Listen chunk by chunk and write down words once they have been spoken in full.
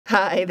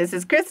Hi, this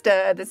is Krista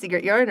at the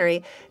Secret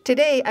Yarnery.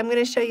 Today I'm going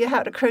to show you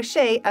how to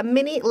crochet a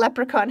mini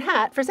leprechaun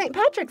hat for St.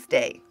 Patrick's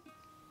Day.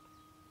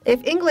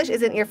 If English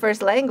isn't your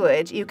first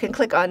language, you can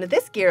click on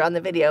this gear on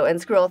the video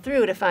and scroll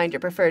through to find your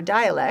preferred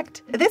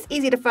dialect. This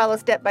easy-to-follow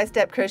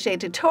step-by-step crochet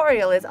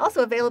tutorial is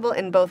also available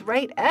in both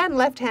right and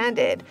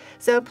left-handed,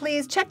 so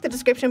please check the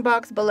description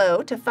box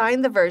below to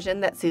find the version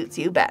that suits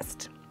you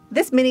best.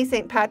 This mini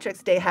St.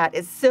 Patrick's Day hat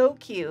is so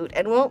cute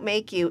and won't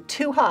make you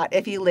too hot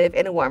if you live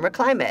in a warmer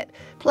climate.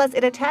 Plus,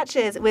 it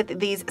attaches with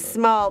these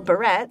small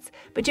barrettes,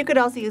 but you could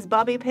also use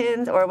bobby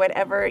pins or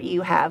whatever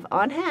you have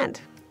on hand.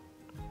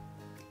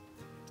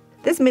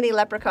 This mini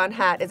leprechaun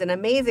hat is an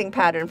amazing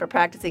pattern for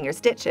practicing your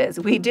stitches.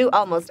 We do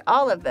almost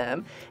all of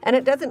them, and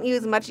it doesn't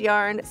use much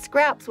yarn.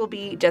 Scraps will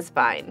be just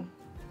fine.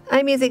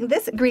 I'm using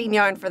this green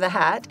yarn for the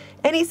hat.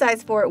 Any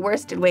size 4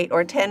 worsted weight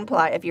or 10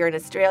 ply if you're in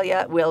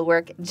Australia will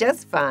work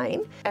just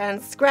fine.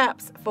 And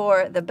scraps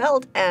for the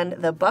belt and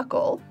the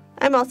buckle.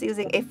 I'm also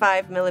using a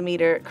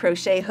 5mm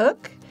crochet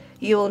hook.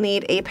 You will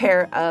need a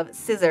pair of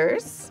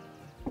scissors,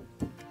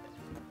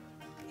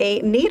 a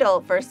needle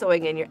for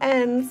sewing in your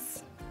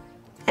ends,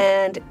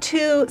 and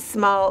 2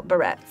 small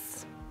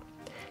barrettes.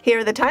 Here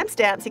are the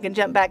timestamps. You can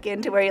jump back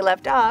into where you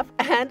left off,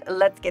 and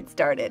let's get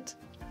started.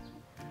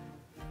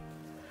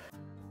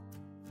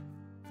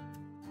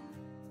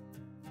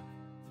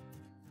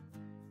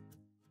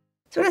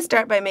 So we're going to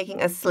start by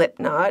making a slip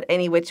knot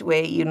any which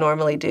way you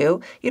normally do.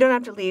 You don't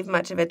have to leave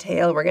much of a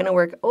tail. We're going to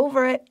work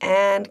over it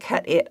and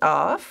cut it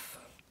off.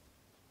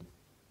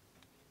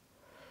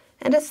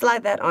 And just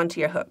slide that onto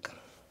your hook.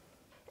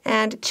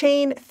 And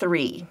chain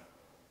 3.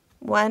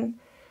 1,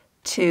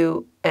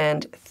 2,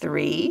 and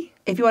 3.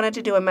 If you wanted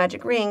to do a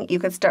magic ring, you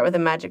could start with a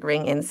magic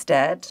ring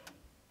instead.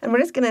 And we're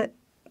just going to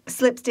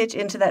slip stitch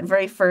into that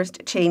very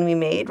first chain we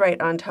made right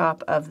on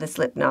top of the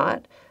slip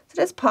knot. So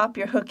just pop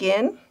your hook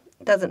in.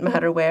 Doesn't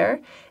matter where.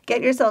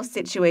 Get yourself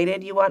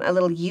situated. You want a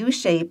little U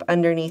shape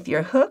underneath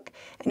your hook,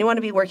 and you want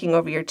to be working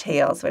over your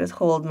tail. So I just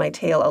hold my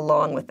tail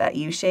along with that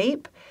U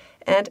shape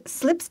and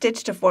slip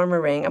stitch to form a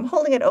ring. I'm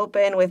holding it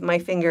open with my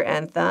finger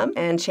and thumb,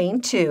 and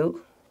chain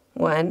 2,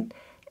 1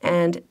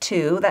 and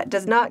 2. That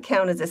does not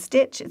count as a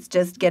stitch. It's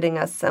just getting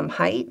us some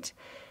height.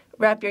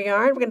 Wrap your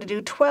yarn. We're going to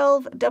do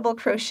 12 double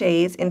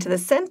crochets into the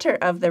center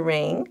of the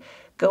ring,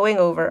 going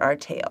over our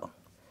tail.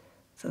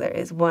 So there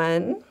is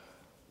 1,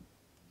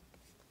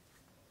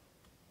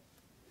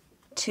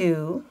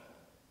 2,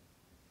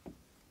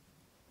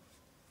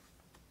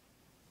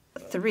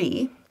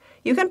 3.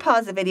 You can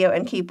pause the video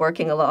and keep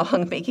working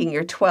along, making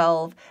your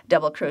 12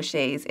 double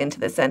crochets into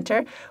the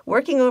center,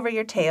 working over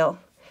your tail.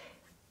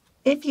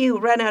 If you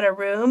run out of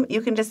room,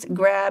 you can just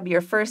grab your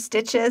first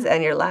stitches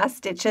and your last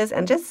stitches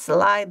and just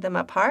slide them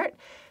apart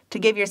to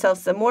give yourself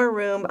some more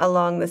room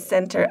along the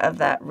center of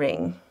that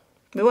ring.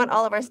 We want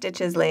all of our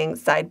stitches laying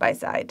side by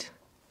side.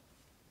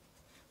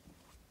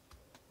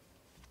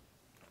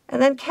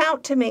 And then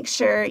count to make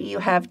sure you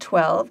have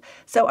 12.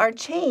 So our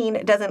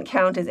chain doesn't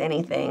count as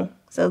anything.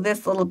 So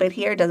this little bit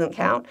here doesn't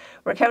count.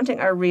 We're counting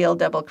our real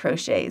double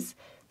crochets.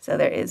 So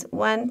there is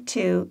 1,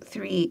 2,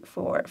 3,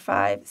 4,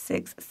 5,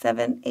 6,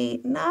 7,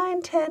 8,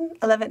 9, 10,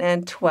 11,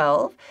 and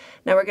 12.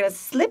 Now we're going to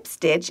slip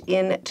stitch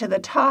into the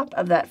top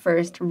of that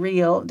first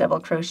real double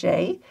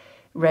crochet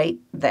right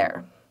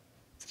there.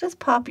 So just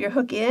pop your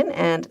hook in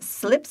and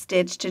slip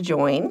stitch to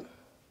join.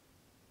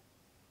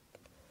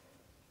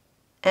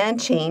 And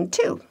chain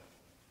 2.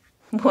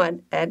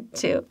 1 and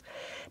 2.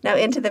 Now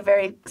into the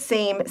very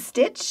same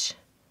stitch,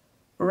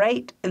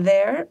 right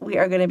there, we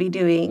are going to be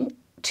doing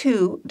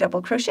 2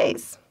 double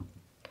crochets.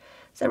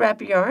 So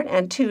wrap your yarn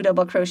and 2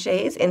 double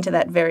crochets into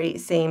that very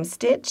same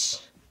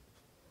stitch.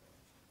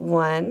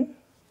 1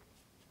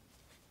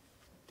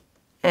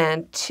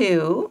 and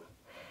 2.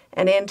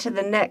 And into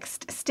the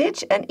next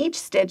stitch, and each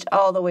stitch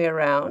all the way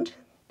around,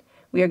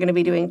 we are going to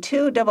be doing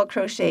 2 double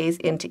crochets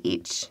into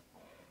each.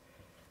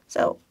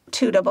 So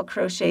 2 double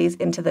crochets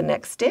into the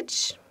next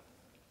stitch,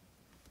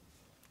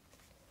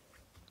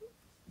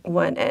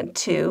 1 and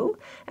 2,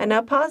 and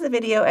now pause the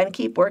video and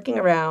keep working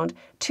around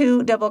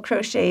 2 double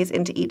crochets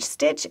into each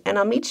stitch, and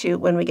I'll meet you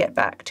when we get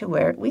back to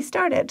where we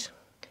started.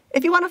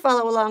 If you want to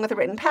follow along with a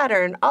written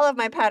pattern, all of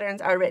my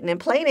patterns are written in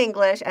plain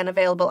English and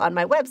available on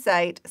my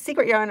website,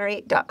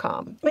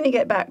 secretyarnery.com. When you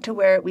get back to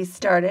where we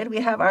started,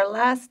 we have our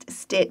last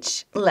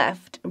stitch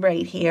left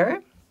right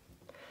here.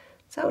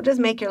 So just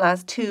make your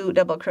last 2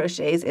 double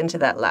crochets into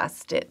that last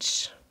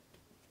stitch.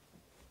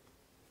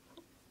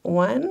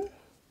 1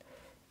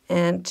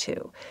 and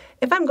 2.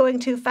 If I'm going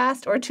too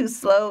fast or too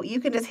slow, you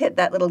can just hit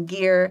that little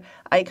gear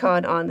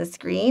icon on the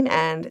screen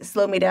and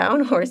slow me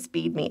down or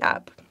speed me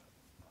up.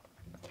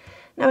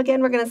 Now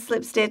again, we're going to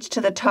slip stitch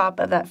to the top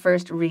of that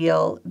first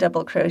real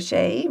double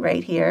crochet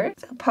right here.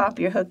 So pop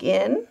your hook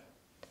in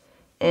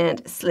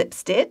and slip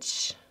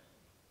stitch.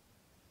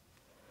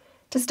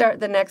 To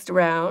start the next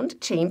round,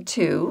 chain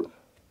 2.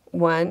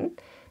 1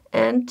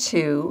 and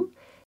 2,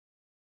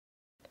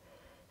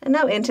 and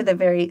now into the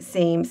very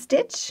same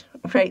stitch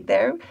right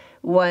there,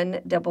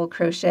 1 double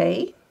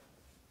crochet,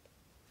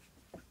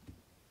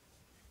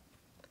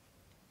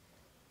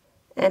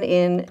 And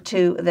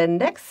into the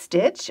next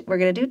stitch, we're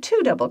going to do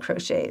 2 double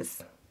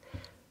crochets.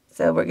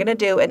 So we're going to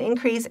do an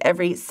increase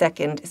every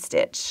second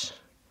stitch.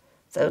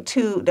 So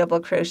 2 double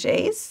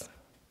crochets.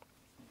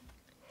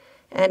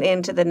 And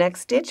into the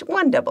next stitch,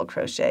 1 double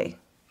crochet.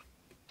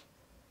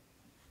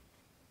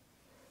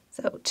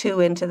 So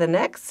 2 into the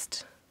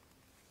next,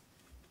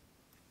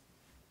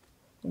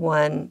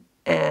 1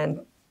 and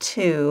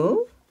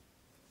 2,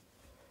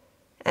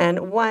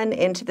 and 1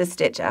 into the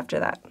stitch after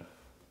that.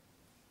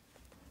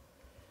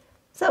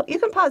 So you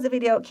can pause the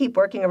video, keep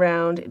working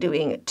around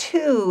doing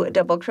 2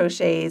 double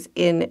crochets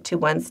into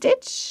 1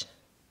 stitch.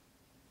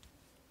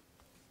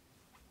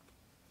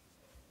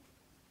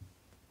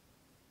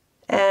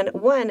 And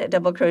 1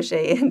 double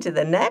crochet into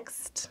the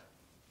next,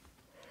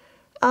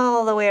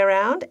 all the way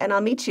around, and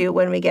I'll meet you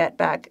when we get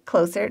back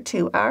closer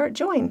to our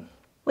join.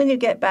 When you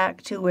get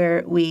back to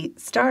where we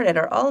started,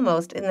 or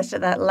almost in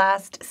that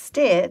last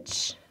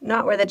stitch,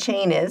 not where the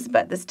chain is,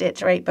 but the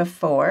stitch right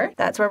before,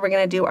 that's where we're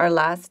going to do our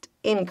last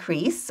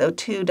increase. So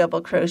 2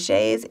 double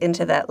crochets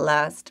into that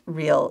last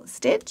real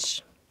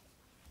stitch.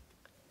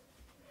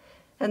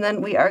 And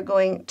then we are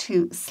going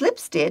to slip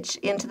stitch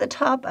into the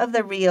top of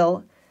the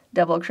real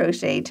double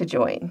crochet to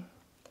join.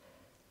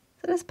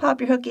 So just pop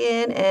your hook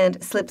in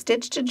and slip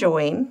stitch to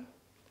join.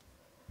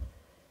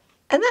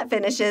 And that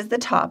finishes the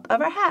top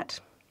of our hat.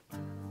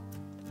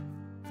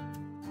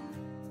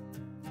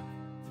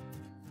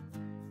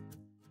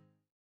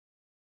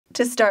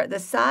 To start the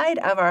side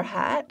of our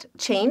hat,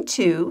 chain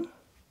 2,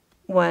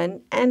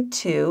 1 and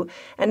 2,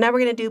 and now we're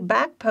going to do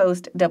back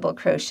post double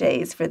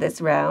crochets for this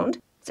round.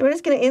 So we're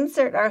just going to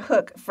insert our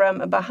hook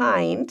from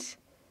behind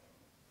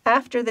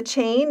after the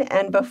chain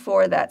and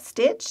before that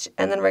stitch,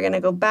 and then we're going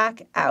to go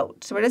back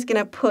out. So we're just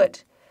going to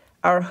put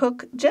our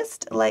hook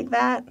just like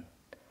that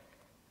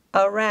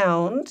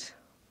around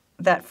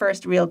that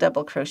first real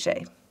double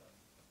crochet.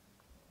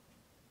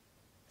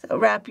 So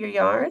wrap your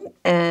yarn,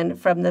 and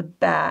from the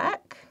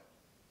back,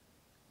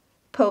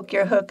 poke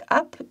your hook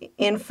up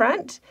in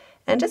front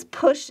and just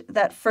push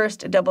that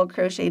first double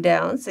crochet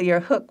down so your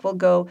hook will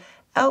go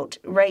out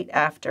right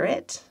after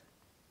it,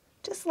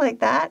 just like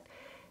that,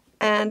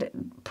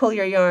 and pull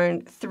your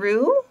yarn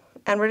through,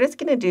 and we're just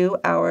going to do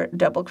our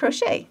double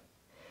crochet.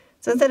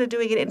 So instead of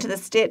doing it into the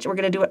stitch, we're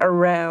going to do it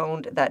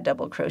around that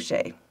double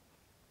crochet,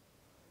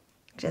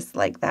 just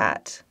like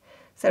that.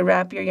 So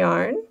wrap your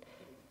yarn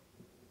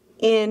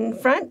in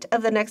front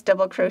of the next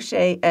double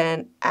crochet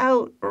and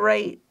out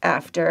right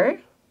after,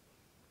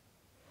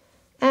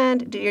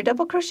 and do your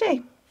double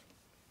crochet.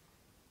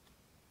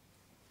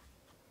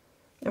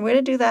 And we're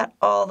going to do that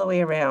all the way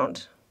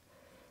around.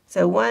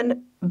 So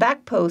 1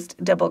 back post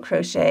double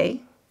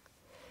crochet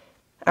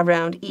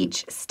around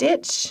each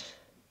stitch,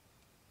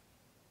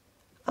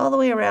 all the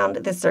way around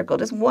the circle.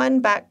 Just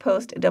 1 back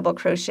post double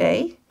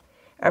crochet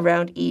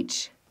around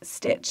each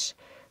stitch.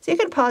 So you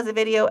can pause the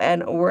video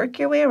and work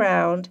your way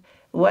around,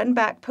 1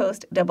 back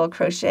post double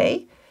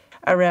crochet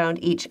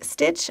around each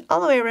stitch,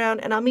 all the way around,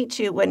 and I'll meet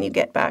you when you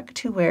get back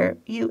to where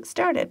you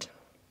started.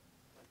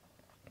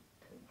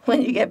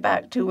 When you get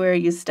back to where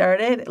you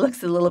started, it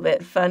looks a little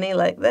bit funny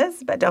like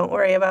this, but don't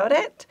worry about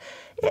it.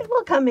 It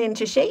will come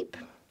into shape.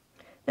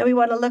 Now we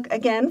want to look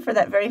again for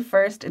that very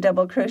first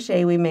double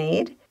crochet we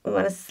made. We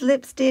want to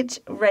slip stitch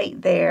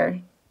right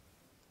there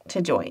to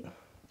join. So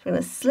we're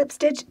going to slip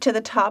stitch to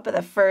the top of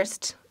the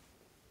first,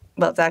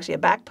 well, it's actually a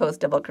back post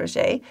double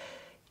crochet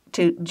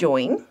to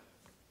join,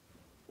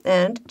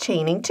 and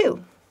chaining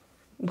 2,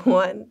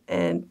 1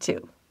 and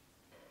 2.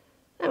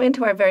 Now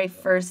into our very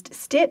first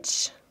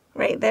stitch,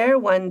 right there,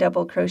 1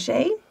 double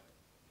crochet,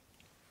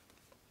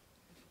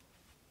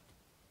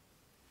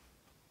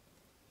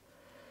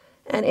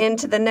 and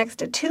into the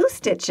next 2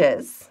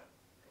 stitches,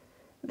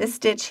 this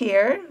stitch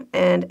here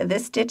and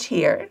this stitch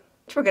here.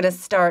 We're going to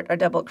start our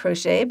double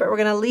crochet, but we're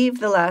going to leave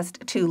the last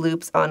 2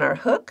 loops on our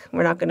hook.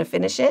 We're not going to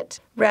finish it.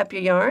 Wrap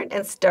your yarn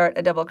and start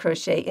a double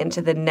crochet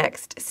into the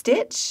next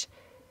stitch.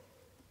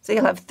 So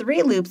you'll have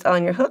 3 loops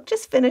on your hook.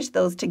 Just finish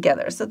those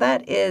together. So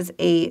that is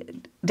a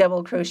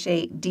double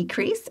crochet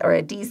decrease, or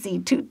a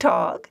DC2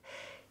 tog.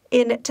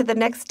 Into the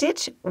next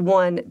stitch,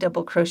 1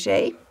 double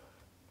crochet.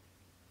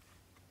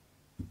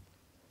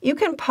 You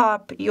can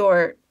pop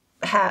your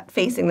hat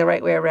facing the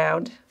right way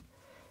around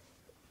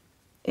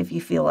if you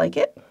feel like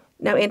it.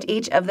 Now into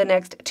each of the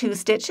next 2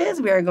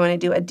 stitches, we are going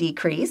to do a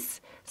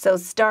decrease. So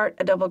start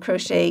a double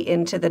crochet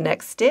into the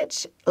next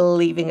stitch,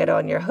 leaving it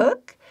on your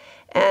hook,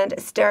 and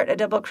start a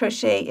double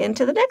crochet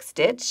into the next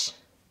stitch.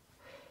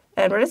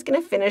 And we're just going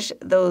to finish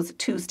those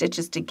 2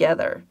 stitches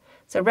together.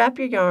 So wrap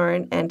your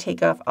yarn and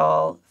take off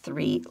all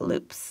 3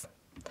 loops.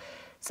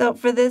 So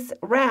for this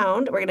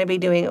round, we're going to be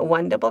doing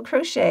 1 double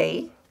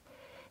crochet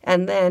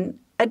and then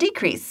a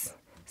decrease.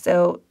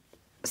 So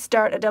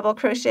start a double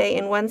crochet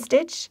in 1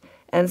 stitch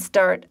and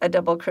start a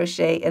double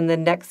crochet in the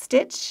next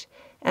stitch,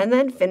 and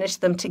then finish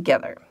them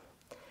together.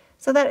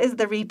 So that is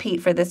the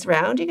repeat for this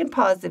round. You can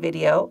pause the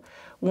video.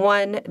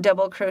 1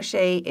 double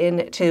crochet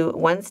into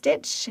 1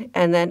 stitch,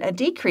 and then a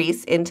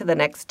decrease into the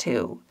next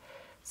 2.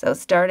 So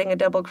starting a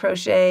double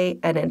crochet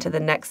and into the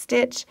next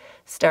stitch,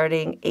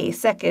 starting a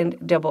second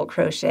double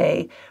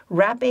crochet,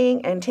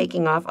 wrapping and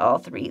taking off all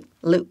 3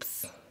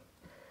 loops.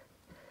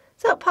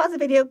 So pause the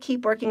video,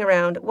 keep working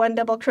around 1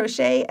 double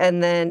crochet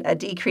and then a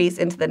decrease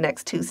into the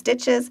next 2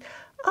 stitches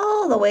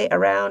all the way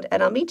around,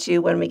 and I'll meet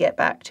you when we get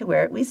back to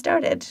where we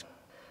started.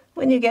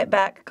 When you get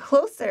back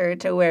closer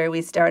to where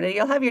we started,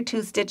 you'll have your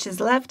 2 stitches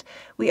left.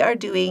 We are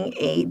doing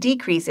a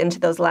decrease into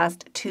those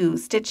last 2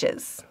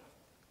 stitches.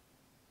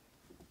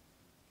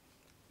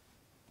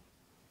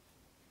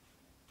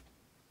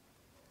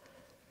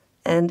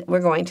 And we're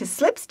going to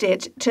slip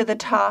stitch to the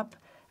top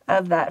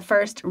of that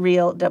first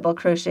real double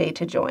crochet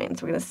to join.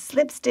 So we're going to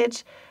slip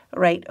stitch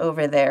right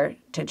over there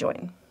to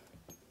join.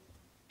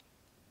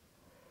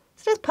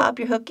 So just pop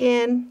your hook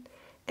in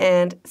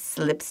and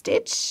slip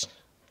stitch.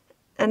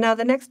 And now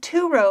the next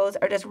 2 rows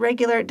are just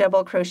regular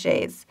double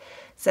crochets.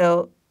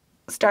 So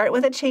start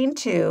with a chain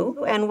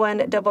 2 and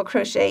 1 double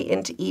crochet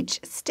into each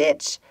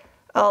stitch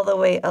all the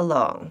way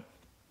along.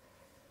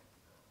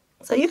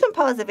 So you can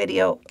pause the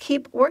video,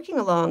 keep working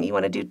along. You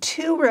want to do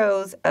 2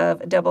 rows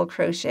of double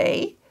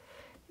crochet,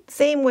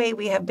 same way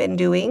we have been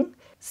doing,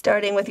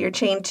 starting with your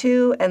chain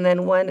 2 and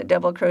then 1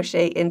 double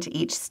crochet into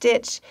each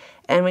stitch.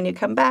 And when you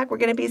come back, we're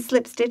going to be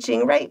slip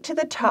stitching right to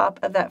the top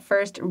of that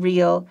first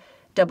real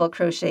double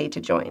crochet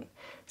to join.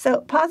 So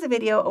pause the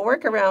video,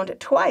 work around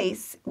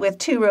twice with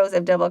 2 rows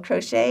of double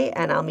crochet,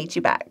 and I'll meet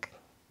you back.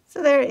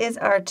 So there is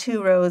our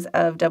 2 rows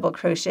of double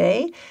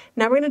crochet.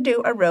 Now we're going to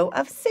do a row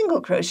of single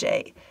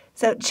crochet.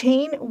 So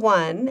chain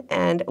 1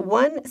 and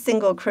 1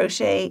 single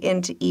crochet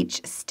into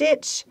each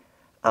stitch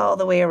all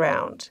the way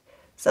around.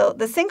 So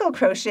the single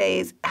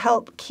crochets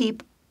help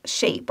keep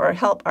shape, or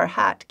help our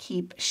hat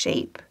keep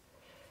shape.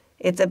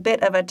 It's a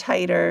bit of a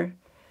tighter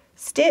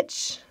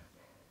stitch,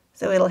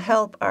 so it'll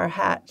help our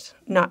hat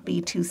not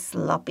be too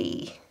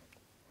sloppy.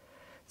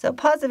 So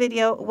pause the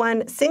video,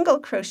 1 single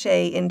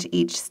crochet into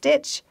each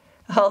stitch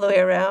all the way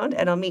around,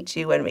 and I'll meet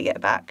you when we get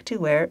back to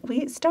where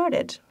we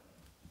started.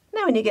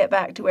 Now when you get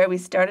back to where we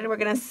started, we're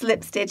going to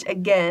slip stitch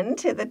again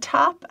to the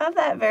top of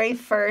that very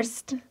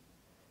first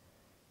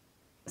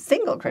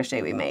single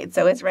crochet we made.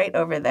 So it's right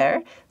over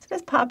there. So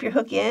just pop your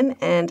hook in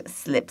and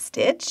slip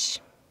stitch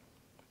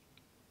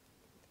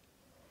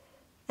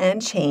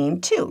and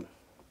chain 2.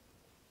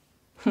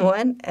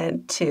 1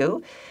 and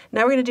 2.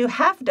 Now we're going to do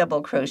half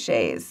double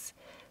crochets.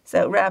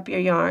 So wrap your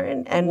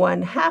yarn and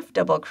 1 half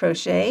double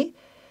crochet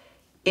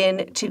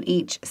into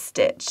each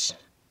stitch.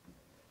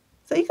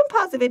 So you can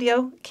pause the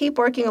video, keep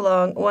working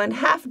along, 1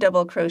 half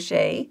double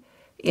crochet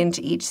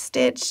into each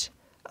stitch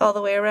all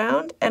the way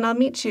around, and I'll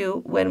meet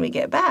you when we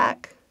get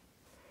back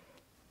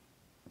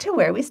to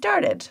where we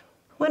started.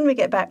 When we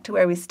get back to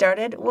where we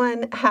started,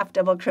 1 half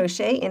double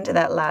crochet into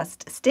that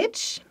last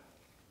stitch,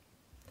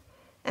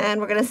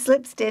 and we're going to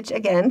slip stitch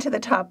again to the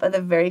top of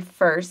the very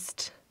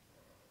first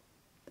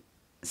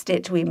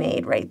stitch we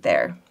made right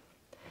there.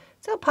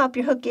 So pop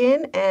your hook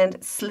in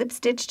and slip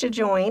stitch to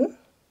join.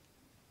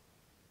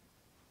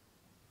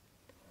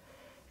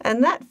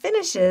 And that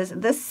finishes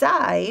the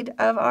side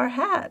of our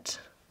hat.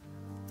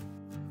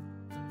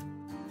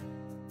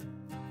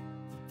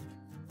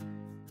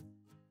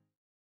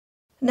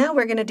 Now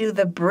we're going to do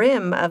the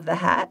brim of the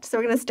hat. So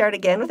we're going to start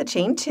again with a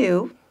chain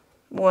 2,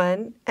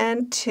 1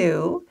 and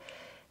 2,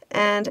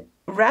 and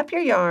wrap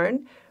your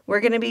yarn.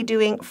 We're going to be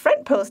doing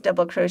front post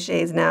double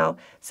crochets now.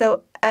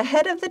 So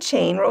ahead of the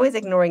chain, we're always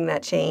ignoring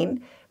that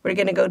chain. We're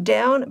going to go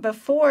down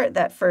before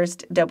that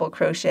first double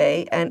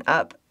crochet and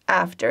up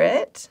after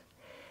it,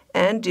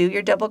 and do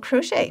your double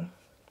crochet.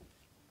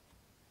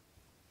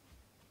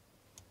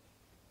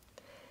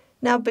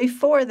 Now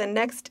before the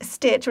next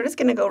stitch, we're just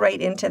going to go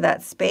right into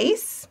that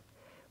space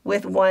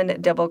with 1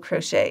 double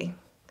crochet.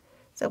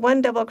 So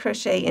 1 double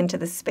crochet into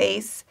the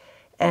space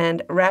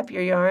and wrap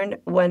your yarn,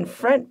 1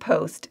 front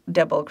post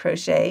double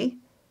crochet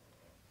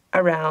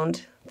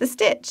around the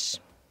stitch.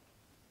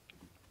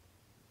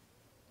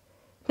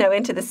 Now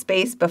into the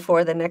space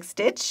before the next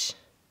stitch,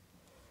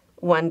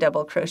 1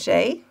 double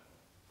crochet,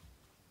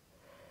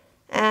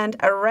 and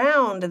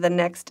around the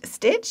next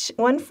stitch,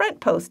 1 front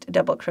post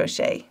double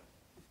crochet.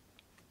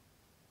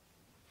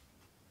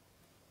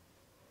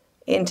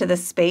 Into the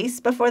space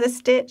before the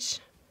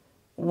stitch,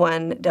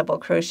 1 double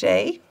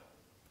crochet,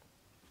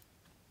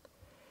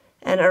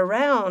 and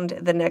around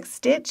the next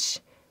stitch,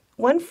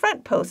 1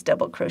 front post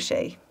double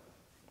crochet.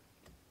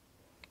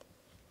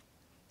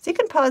 So you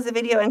can pause the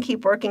video and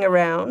keep working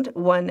around,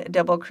 1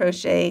 double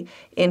crochet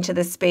into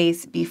the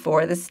space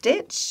before the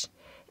stitch,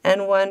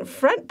 and 1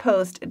 front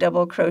post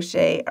double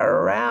crochet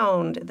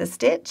around the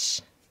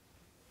stitch.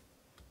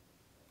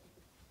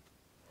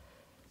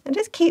 And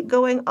just keep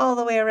going all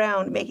the way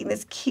around, making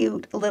this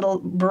cute little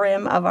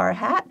brim of our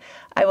hat.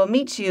 I will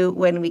meet you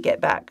when we get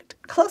back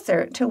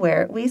closer to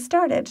where we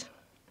started.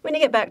 When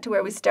you get back to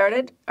where we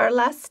started, our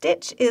last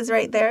stitch is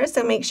right there,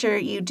 so make sure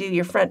you do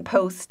your front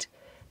post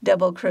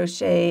double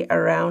crochet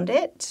around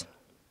it.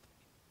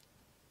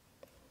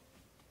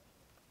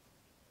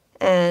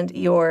 And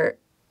your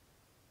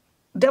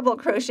double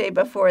crochet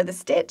before the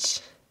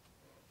stitch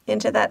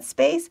into that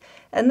space,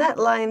 and that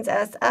lines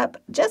us up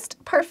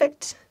just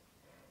perfect,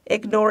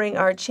 ignoring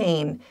our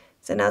chain.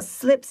 So now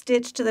slip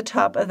stitch to the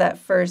top of that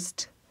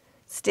first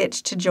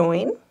stitch to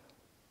join,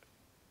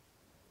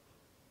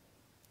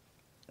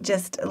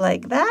 just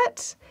like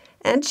that,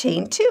 and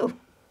chain 2.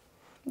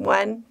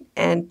 1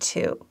 and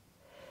 2.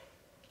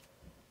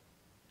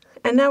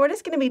 And now we're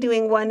just going to be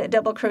doing 1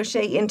 double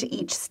crochet into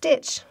each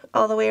stitch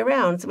all the way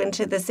around. So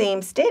into the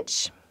same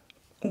stitch,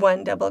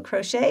 1 double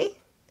crochet,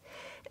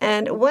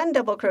 and 1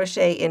 double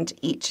crochet into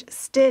each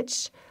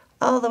stitch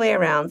all the way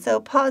around.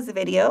 So pause the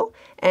video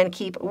and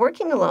keep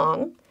working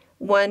along.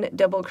 1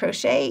 double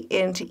crochet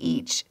into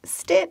each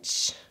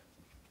stitch.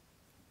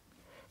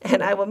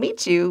 And I will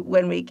meet you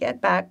when we get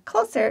back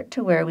closer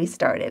to where we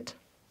started.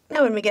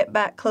 Now when we get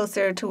back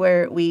closer to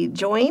where we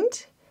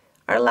joined,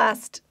 our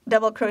last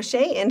double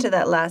crochet into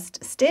that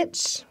last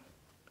stitch.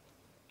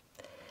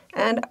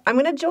 And I'm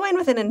going to join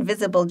with an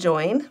invisible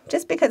join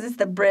just because it's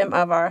the brim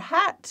of our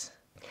hat.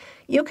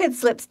 You could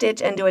slip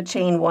stitch and do a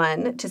chain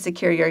 1 to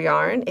secure your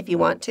yarn if you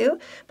want to,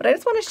 but I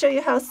just want to show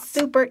you how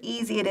super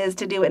easy it is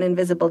to do an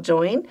invisible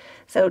join,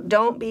 so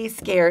don't be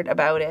scared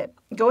about it.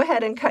 Go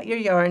ahead and cut your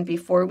yarn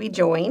before we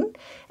join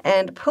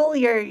and pull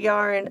your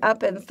yarn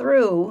up and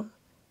through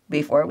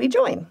before we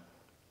join,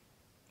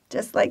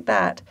 just like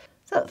that.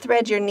 So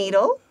thread your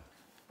needle.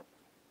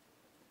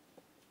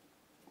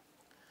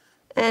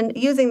 And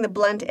using the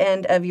blunt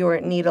end of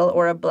your needle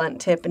or a blunt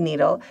tip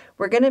needle,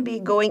 we're going to be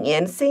going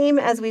in, same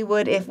as we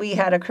would if we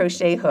had a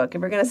crochet hook.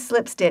 If we're going to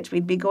slip stitch,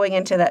 we'd be going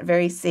into that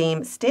very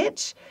same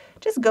stitch.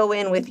 Just go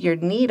in with your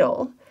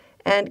needle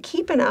and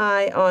keep an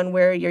eye on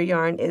where your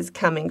yarn is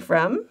coming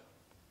from.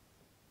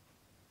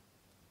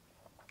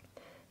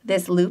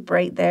 This loop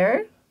right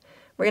there,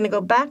 we're going to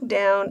go back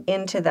down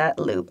into that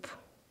loop.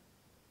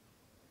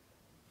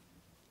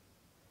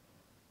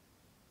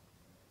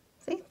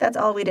 See, that's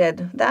all we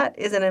did. That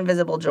is an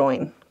invisible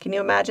join. Can you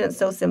imagine? It's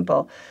so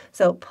simple.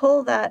 So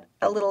pull that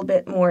a little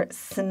bit more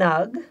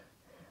snug.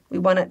 We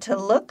want it to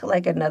look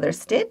like another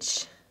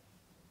stitch.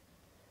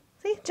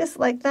 See, just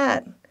like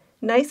that.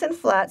 Nice and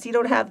flat so you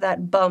don't have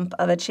that bump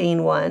of a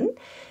chain 1.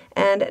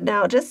 And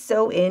now just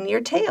sew in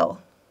your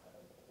tail.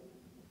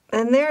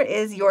 And there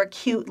is your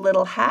cute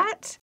little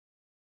hat.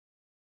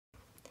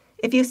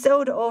 If you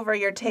sewed over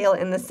your tail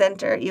in the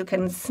center, you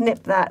can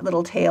snip that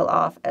little tail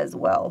off as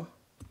well.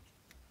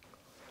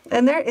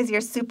 And there is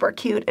your super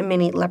cute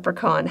mini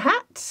leprechaun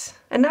hat.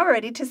 And now we're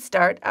ready to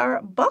start our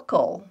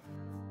buckle.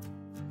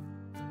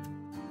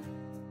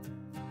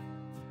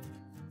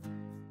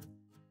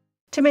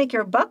 To make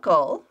your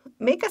buckle,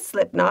 make a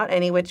slip knot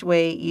any which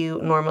way you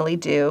normally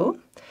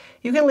do.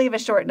 You can leave a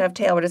short enough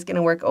tail, we're just going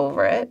to work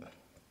over it.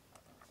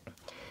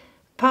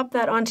 Pop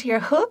that onto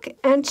your hook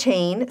and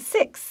chain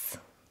 6.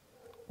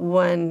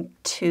 1,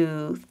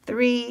 2,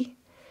 3,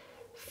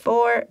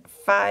 4,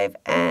 5,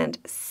 and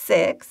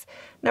 6.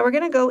 Now we're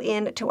going to go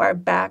into our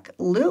back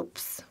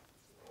loops.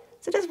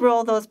 So just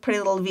roll those pretty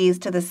little V's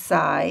to the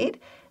side.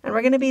 And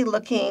we're going to be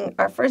looking,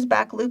 our first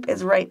back loop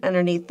is right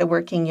underneath the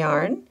working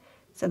yarn.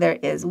 So there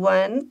is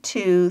 1,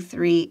 2,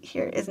 3,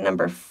 here is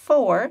number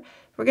 4.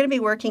 We're going to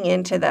be working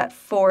into that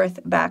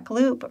 4th back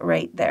loop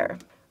right there.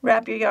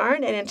 Wrap your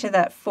yarn and into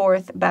that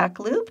 4th back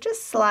loop,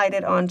 just slide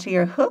it onto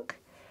your hook.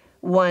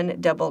 1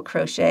 double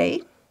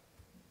crochet.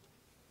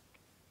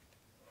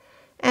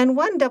 And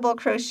 1 double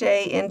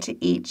crochet into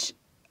each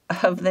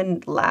of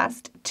the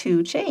last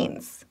 2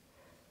 chains.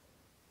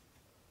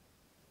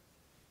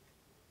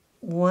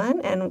 1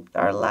 and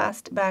our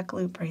last back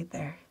loop right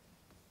there.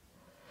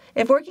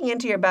 If working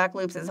into your back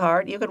loops is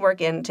hard, you could work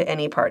into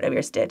any part of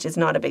your stitch. It's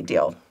not a big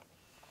deal.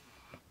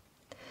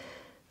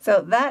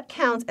 So that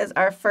counts as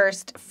our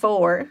first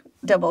 4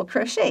 double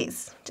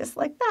crochets, just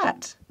like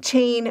that.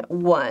 Chain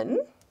 1,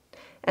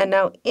 and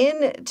now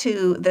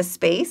into the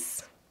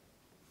space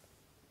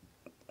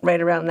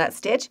right around that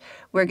stitch,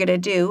 we're going to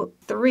do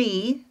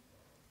 3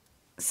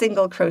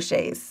 single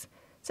crochets.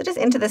 So just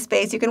into the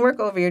space, you can work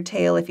over your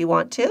tail if you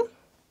want to.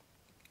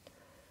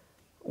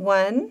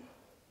 1,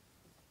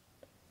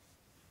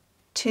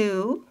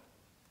 2,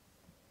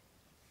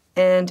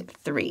 and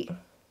 3.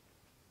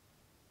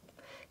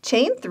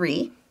 Chain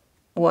 3,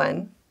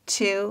 1,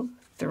 2,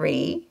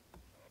 3,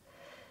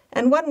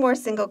 and 1 more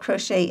single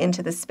crochet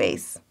into the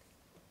space.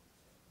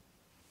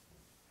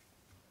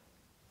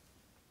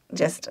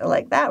 Just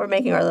like that, we're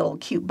making our little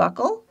cute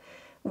buckle.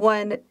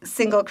 1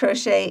 single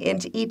crochet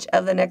into each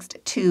of the next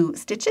 2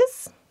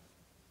 stitches.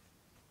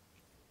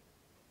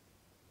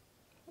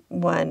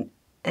 1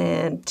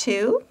 and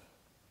 2.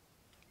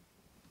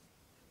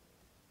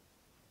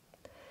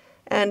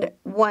 And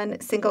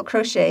 1 single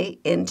crochet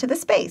into the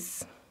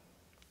space.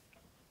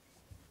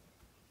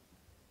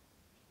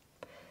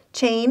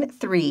 Chain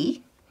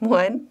 3,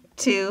 1,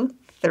 2,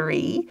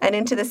 3, and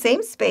into the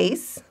same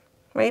space,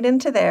 right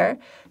into there,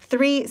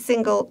 3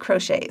 single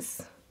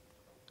crochets.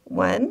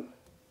 1,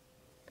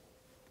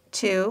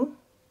 2,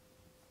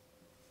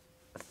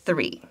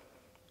 3.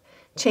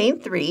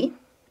 Chain 3,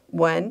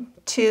 1,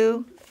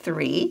 2,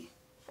 3,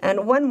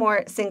 and 1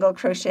 more single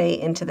crochet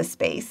into the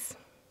space.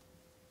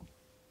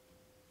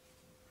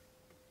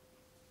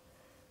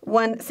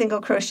 1 single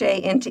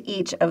crochet into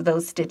each of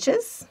those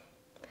stitches.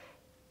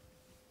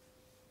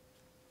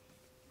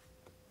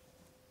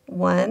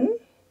 1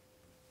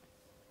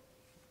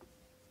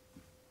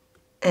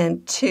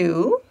 and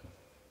 2,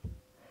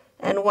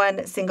 and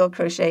 1 single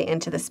crochet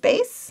into the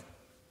space,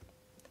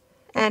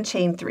 and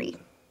chain 3.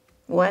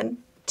 1,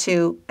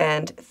 2,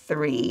 and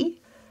 3.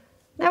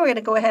 Now we're going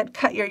to go ahead and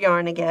cut your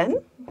yarn again.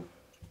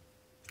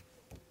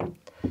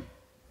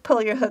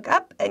 Pull your hook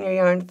up and your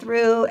yarn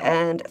through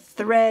and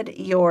thread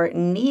your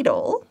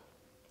needle.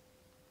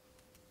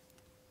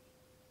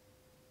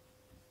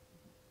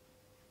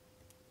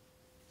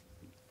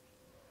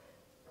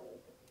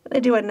 I'm going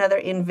to do another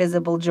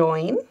invisible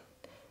join.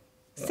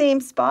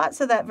 Same spot,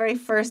 so that very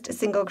first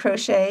single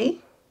crochet,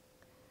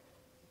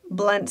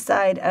 blunt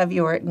side of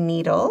your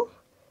needle.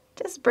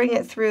 Just bring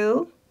it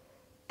through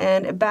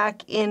and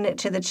back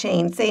into the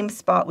chain, same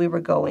spot we were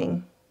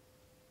going.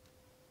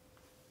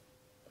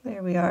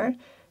 There we are.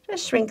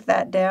 Just shrink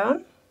that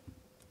down.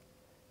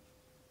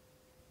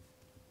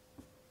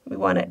 We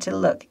want it to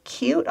look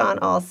cute on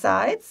all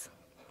sides.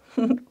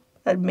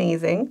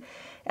 Amazing.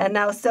 And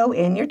now sew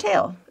in your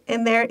tail.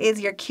 And there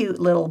is your cute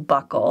little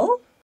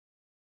buckle.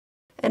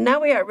 And now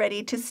we are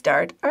ready to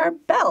start our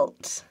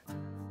belt.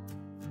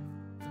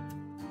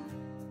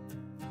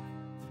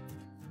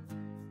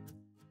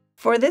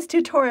 For this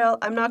tutorial,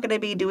 I'm not going to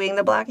be doing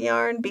the black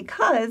yarn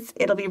because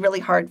it'll be really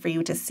hard for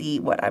you to see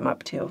what I'm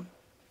up to.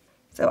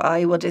 So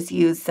I will just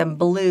use some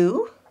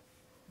blue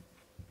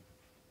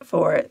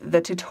for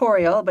the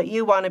tutorial, but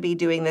you want to be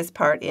doing this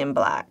part in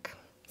black.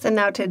 So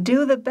now to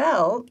do the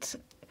belt,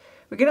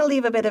 we're going to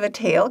leave a bit of a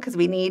tail because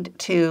we need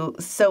to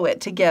sew it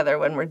together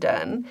when we're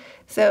done.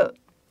 So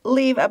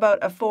leave about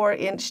a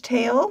 4-inch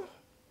tail.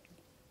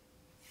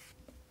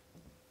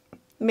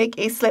 Make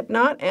a slip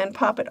knot and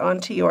pop it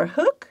onto your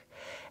hook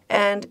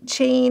and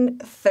chain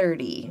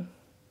 30.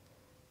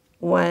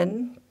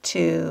 1,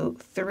 2,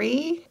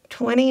 3,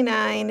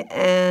 29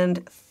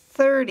 and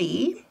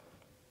 30.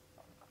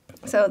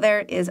 So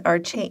there is our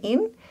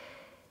chain.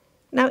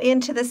 Now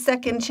into the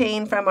second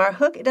chain from our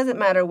hook. It doesn't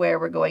matter where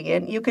we're going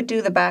in. You could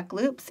do the back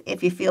loops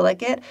if you feel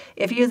like it.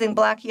 If you're using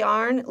black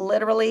yarn,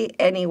 literally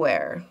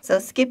anywhere. So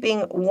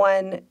skipping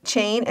 1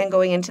 chain and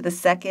going into the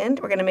second,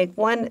 we're going to make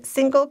 1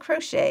 single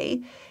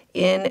crochet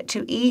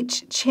into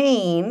each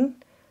chain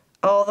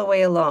all the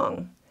way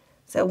along.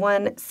 So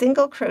 1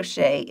 single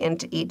crochet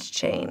into each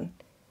chain.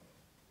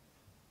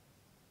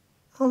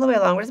 All the way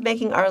along, we're just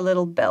making our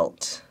little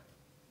belt.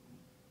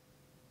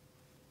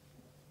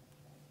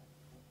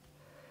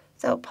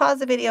 So pause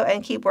the video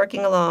and keep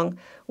working along.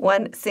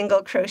 1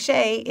 single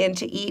crochet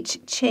into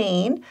each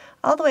chain,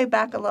 all the way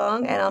back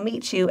along, and I'll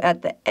meet you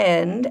at the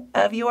end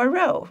of your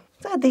row.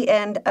 So at the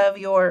end of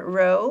your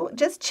row,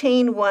 just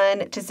chain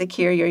 1 to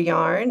secure your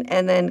yarn,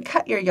 and then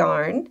cut your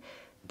yarn.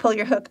 Pull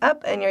your hook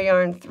up and your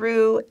yarn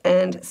through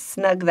and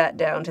snug that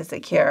down to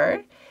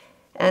secure.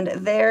 And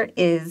there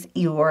is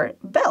your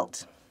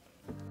belt.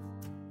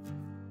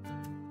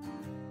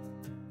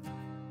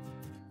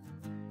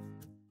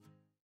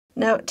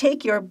 Now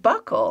take your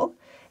buckle,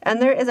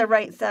 and there is a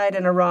right side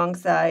and a wrong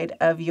side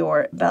of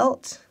your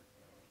belt.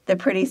 The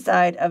pretty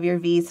side of your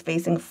V's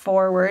facing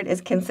forward is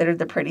considered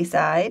the pretty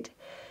side.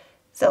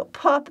 So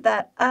pop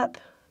that up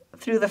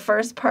through the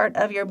first part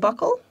of your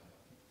buckle.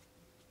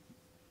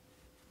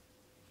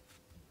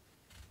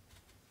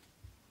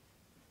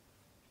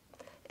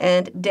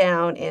 And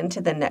down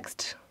into the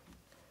next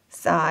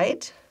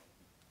side.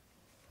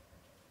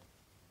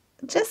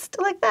 Just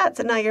like that.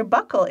 So now your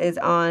buckle is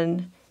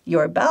on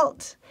your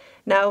belt.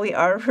 Now we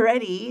are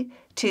ready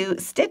to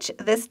stitch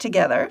this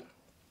together.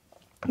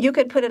 You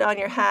could put it on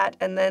your hat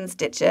and then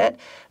stitch it,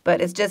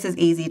 but it's just as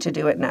easy to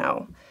do it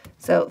now.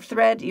 So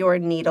thread your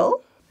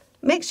needle.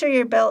 Make sure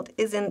your belt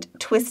isn't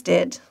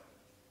twisted.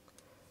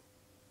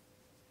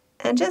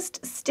 And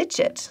just stitch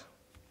it.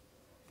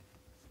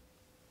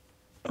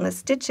 I'm going to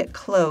stitch it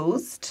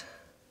closed,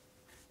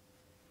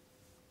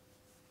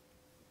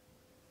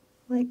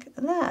 like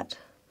that.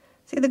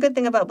 See, the good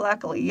thing about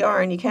black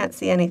yarn, you can't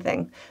see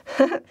anything.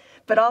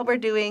 But all we're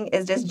doing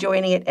is just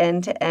joining it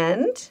end to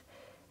end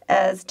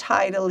as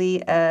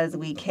tidily as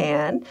we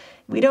can.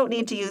 We don't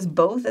need to use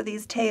both of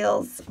these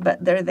tails,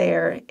 but they're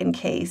there in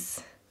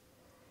case,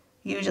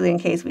 usually in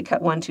case we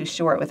cut one too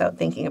short without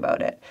thinking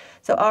about it.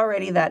 So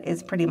already that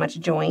is pretty much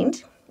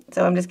joined.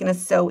 So I'm just going to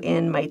sew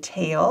in my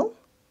tail.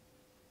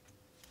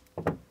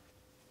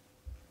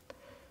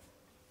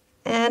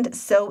 And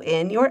sew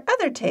in your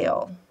other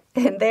tail.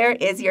 And there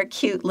is your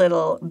cute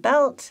little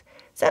belt.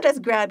 So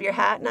just grab your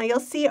hat. Now you'll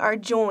see our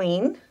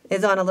join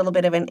is on a little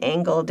bit of an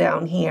angle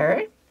down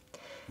here.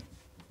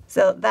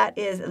 So that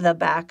is the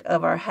back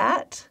of our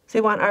hat. So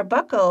we want our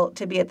buckle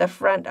to be at the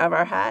front of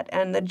our hat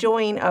and the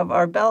join of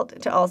our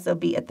belt to also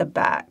be at the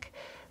back.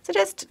 So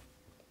just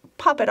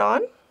pop it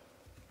on.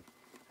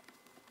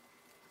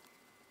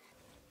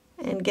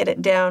 And get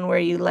it down where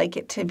you like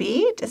it to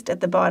be, just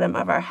at the bottom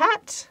of our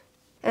hat.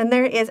 And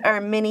there is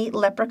our mini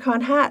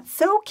leprechaun hat.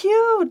 So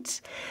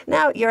cute!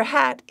 Now your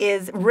hat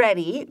is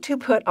ready to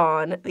put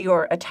on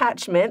your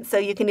attachment. So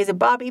you can use a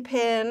bobby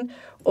pin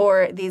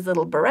or these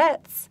little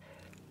barrettes.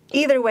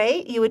 Either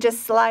way, you would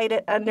just slide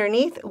it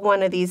underneath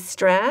one of these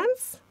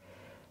strands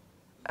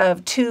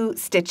of 2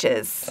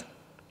 stitches.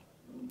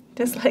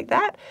 Just like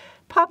that.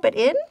 Pop it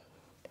in.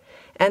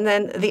 And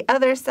then the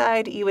other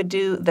side, you would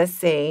do the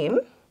same.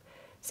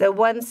 So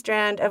 1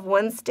 strand of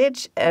 1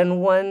 stitch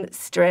and 1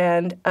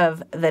 strand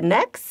of the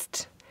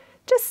next.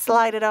 Just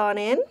slide it on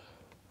in.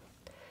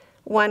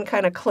 One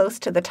kind of close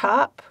to the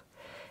top.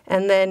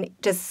 And then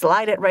just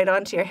slide it right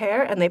onto your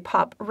hair and they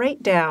pop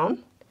right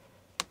down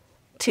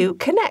to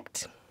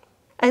connect.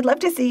 I'd love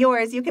to see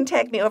yours. You can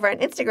tag me over on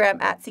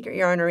Instagram at Secret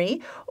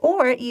Yarnery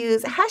or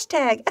use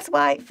hashtag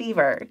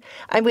SYFever.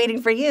 I'm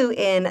waiting for you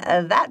in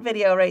that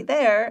video right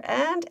there,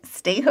 and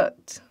stay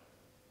hooked.